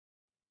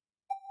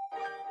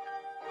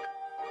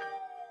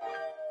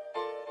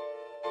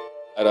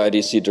At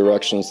IDC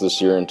Directions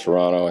this year in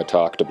Toronto, I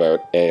talked about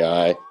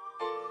AI. I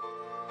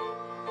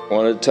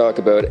wanted to talk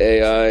about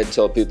AI,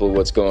 tell people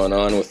what's going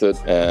on with it,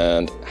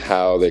 and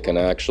how they can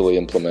actually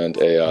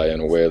implement AI in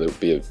a way that would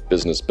be a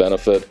business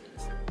benefit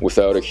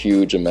without a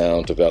huge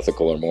amount of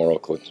ethical or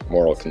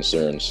moral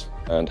concerns,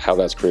 and how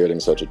that's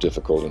creating such a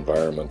difficult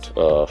environment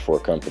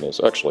for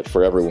companies, actually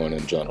for everyone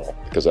in general,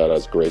 because that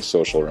has great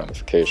social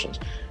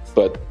ramifications.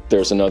 But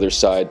there's another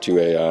side to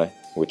AI,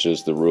 which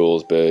is the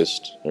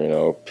rules-based,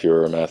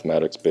 pure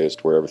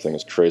mathematics-based, where everything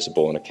is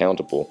traceable and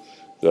accountable,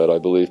 that I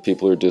believe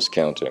people are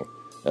discounting.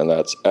 And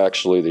that's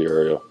actually the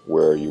area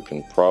where you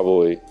can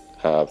probably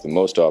have the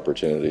most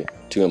opportunity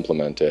to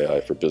implement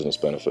AI for business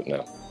benefit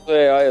now.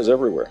 AI is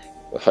everywhere.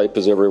 The hype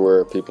is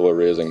everywhere. People are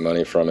raising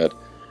money from it.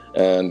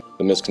 And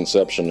the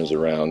misconception is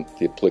around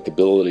the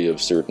applicability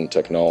of certain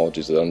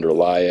technologies that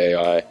underlie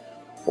AI,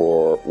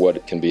 or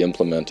what can be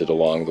implemented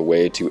along the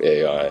way to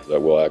AI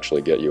that will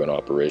actually get you an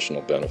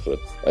operational benefit.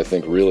 I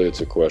think really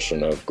it's a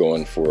question of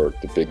going for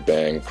the big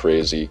bang,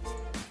 crazy,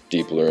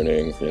 deep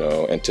learning,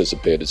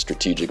 anticipated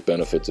strategic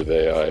benefits of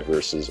AI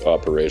versus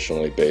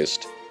operationally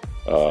based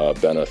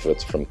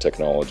benefits from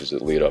technologies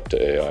that lead up to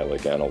AI,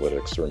 like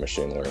analytics or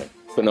machine learning.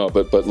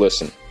 But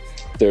listen,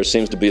 there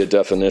seems to be a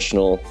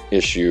definitional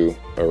issue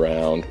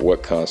around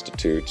what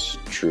constitutes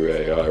true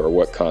AI or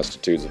what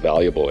constitutes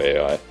valuable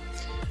AI,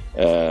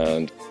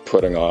 and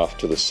putting off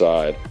to the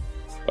side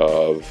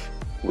of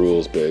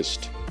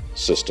rules-based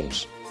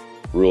systems.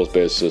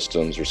 Rules-based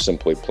systems are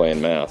simply plain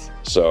math.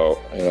 So,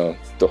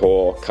 the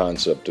whole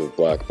concept of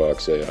black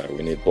box AI,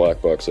 we need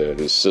black box AI,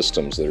 these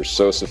systems that are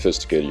so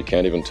sophisticated you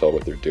can't even tell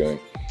what they're doing,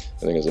 I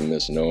think is a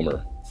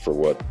misnomer for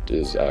what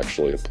is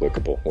actually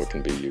applicable, what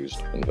can be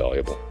used and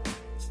valuable.